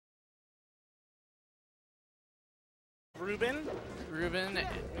Ruben. Ruben. We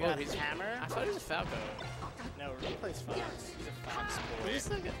Oh, got he's Hammer. I thought he was a Falco. No, Ruben plays Fox. He's a Fox boy. Who's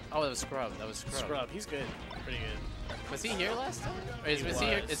that guy? Oh, that was Scrub. That was Scrub. Scrub. He's good. Pretty good. Was he here last time? Or is he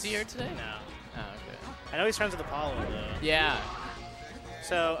here? Is he here today? No. Oh, okay. I know he's friends with Apollo, though. Yeah.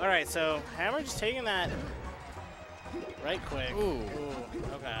 So, all right. So, Hammer just taking that right quick. Ooh.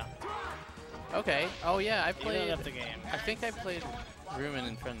 Okay. Okay. Oh, yeah. I Played played. up the game. I think I played Ruben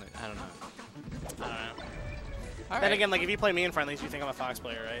in friendly. I don't know. I don't know. All Then right. again, like if you play me in friendlies, you think I'm a Fox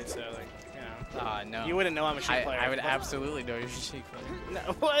player, right? So like, you know. No. You wouldn't know I'm a Sheik player. I would absolutely know you're a Sheik player.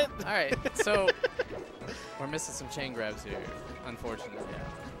 No, what? All right. So we're missing some chain grabs here, unfortunately.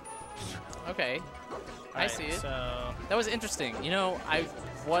 Okay. I see it. So That was interesting. You know, I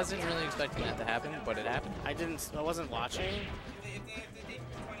wasn't really expecting that to happen, but it happened. I wasn't watching,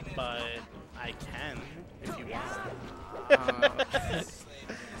 but I can if you want. Is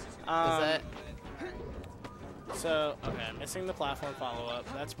that? So, okay, missing the platform follow-up.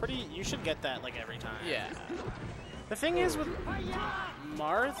 That's pretty, you should get that, like, every time. Yeah. The thing is with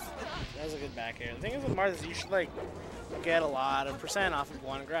Marth, that was a good back air. The thing is with Marth is you should, like, get a lot of % off of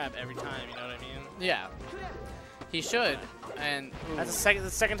one grab every time, you know what I mean? Yeah. He should, and... That's the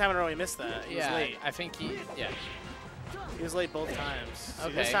second time in a row he missed that. He was late. I think he... Yeah. He was late both times. So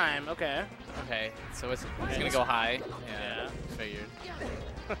Okay. this time, okay. Okay, so it's going to go high. Yeah. Figured.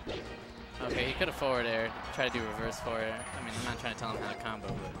 Okay, he could have forward air. Try to do reverse forward air. I mean, I'm not trying to tell him how to combo,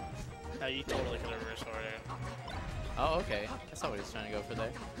 but... No, you totally could have reverse forward air. Oh, okay. That's not what he's trying to go for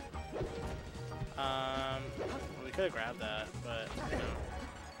there. We could have grabbed that, but, you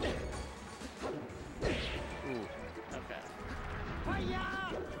know. Ooh. Okay.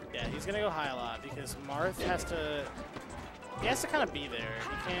 Yeah, he's going to go high a lot because Marth has to... He has to kind of be there.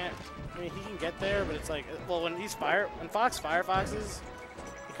 He can't... I mean, he can get there, but it's like... Well, when Fox firefoxes...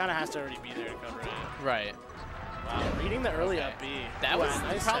 He kind of has to already be there to cover it. Right. Wow, reading the early up B. That was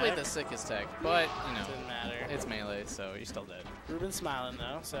nice probably tech. the sickest tech, but, you know, Didn't matter. it's melee, so you're still dead. Ruben's smiling,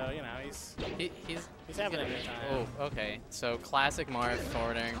 though, so, you know, he's having a good time. Oh, okay. So, classic Marth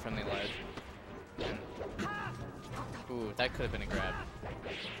forward airing from the ledge. Ooh, that could have been a grab.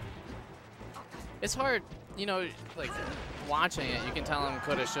 It's hard, you know, like, watching it, you can tell him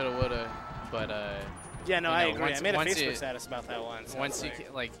coulda, shoulda, woulda, but, yeah, no, I agree. Once, I made a once Facebook status about that once. Once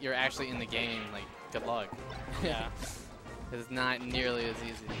you're actually in the game, like, good luck. Yeah. It's not nearly as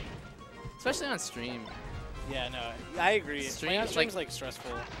easy. Especially on stream. Yeah, no, I agree. Stream, Stream's like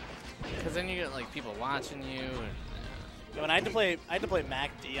stressful. Because then you get like people watching you. And, yeah, when I had to play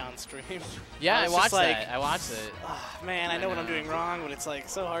MacD on stream. Yeah, I watched like, that. I watched it. Oh, man, I know what I'm doing wrong, but it's like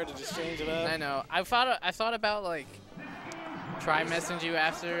so hard to just change it up. I know. I thought about like try message you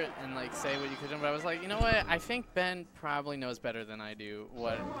after and like say what you could do, but I was like, you know what? I think Ben probably knows better than I do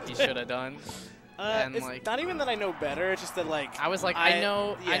what he should have done. And it's like, not even that I know better. It's just that like I was like, I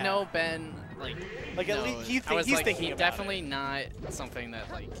know Ben like at least he's thinking he about definitely it. not something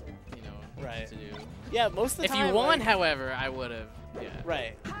that like you know right to do. Yeah, most of the if time. If you won, like, however, I would have. Yeah.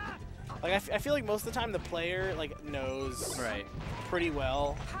 Right. Like I feel like most of the time the player like knows pretty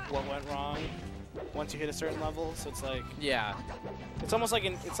well what went wrong once you hit a certain level. So it's like it's almost like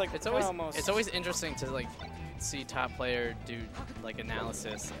it's always interesting to like see top player do like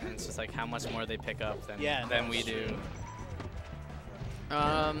analysis, and it's just like how much more they pick up than we do.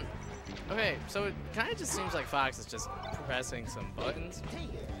 Okay, so it kind of just seems like Fox is just pressing some buttons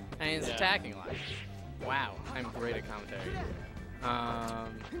and he's attacking a lot. Wow, I'm great at commentary.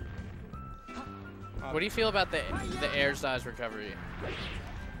 What do you feel about the air dodge recovery?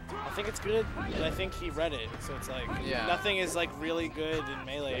 I think it's good, but I think he read it, so it's like nothing is like really good in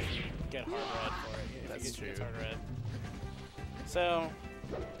melee if you get hard read for it. That's true. Hard read. So,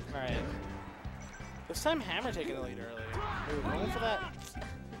 all right. This time Hammer taking the lead early. Ooh, going for that.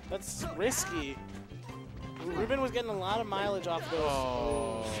 That's risky. Ruben was getting a lot of mileage off those.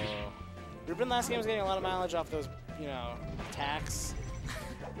 Oh. Ruben last game was getting a lot of mileage off those, you know, attacks.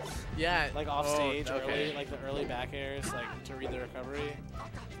 Yeah. Like off stage early, like the early back airs, like to read the recovery.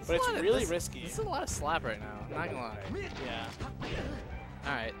 But it's really risky. This is a lot of slap right now. I'm not gonna lie. Yeah.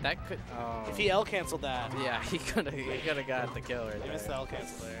 All right, that could. Oh. If he L canceled that. Yeah, he could have got the kill right there. He missed the L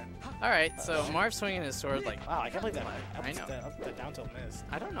cancel there. All right, so Marth swinging his sword like. Wow, I can't believe that. I know. That down tilt missed.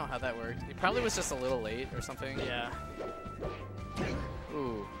 I don't know how that worked. He probably was just a little late or something. Yeah.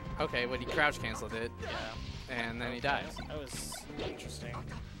 Ooh. Okay, but he crouch canceled it. Yeah. And then he dies. That was interesting.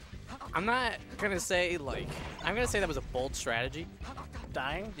 I'm not gonna say like. I'm gonna say that was a bold strategy.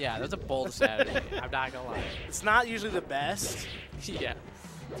 Dying? Yeah, that was a bold strategy. I'm not gonna lie. It's not usually the best. Yeah.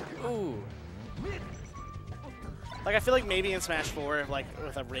 Ooh. Like, I feel like maybe in Smash 4, like,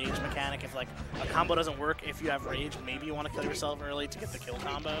 with a rage mechanic, if, like, a combo doesn't work, if you have rage, maybe you want to kill yourself early to get the kill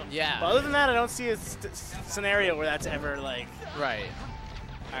combo. Yeah. But other than that, I don't see a scenario where that's ever, like... Right.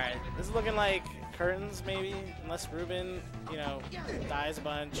 All right, this is looking like curtains, maybe, unless Ruben, you know, dies a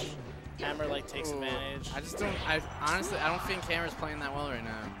bunch. Hammer, like, takes advantage. I just don't... honestly, I don't think Hammer's playing that well right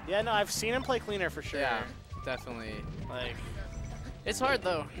now. Yeah, no, I've seen him play cleaner for sure. Yeah, definitely. Like... It's hard,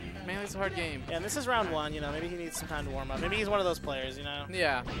 though. Melee's a hard game. Yeah, and this is round 1, you know. Maybe he needs some time to warm up. Maybe he's one of those players, you know?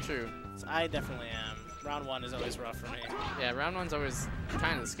 Yeah, true. So I definitely am. Round 1 is always rough for me. Yeah, round 1's always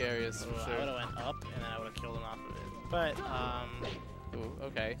kind of the scariest, for sure. I would have went up, and then I would have killed him off of it. But, Ooh,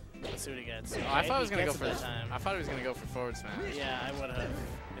 okay. let's see what he gets. Oh, I thought he was going to go for this time. I thought he was going to go for forward smash. Yeah, I would have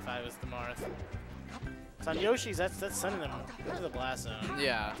if I was the Marth. It's on Yoshi's. That's sending them into the blast zone.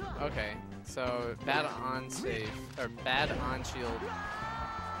 Yeah, okay. So, bad on save, or bad on shield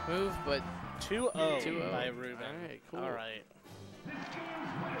move, but 2-0 by Ruben. All right, cool. All right.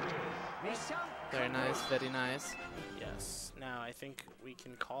 Very nice, very nice. Yes. Now I think we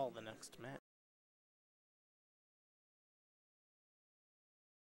can call the next match.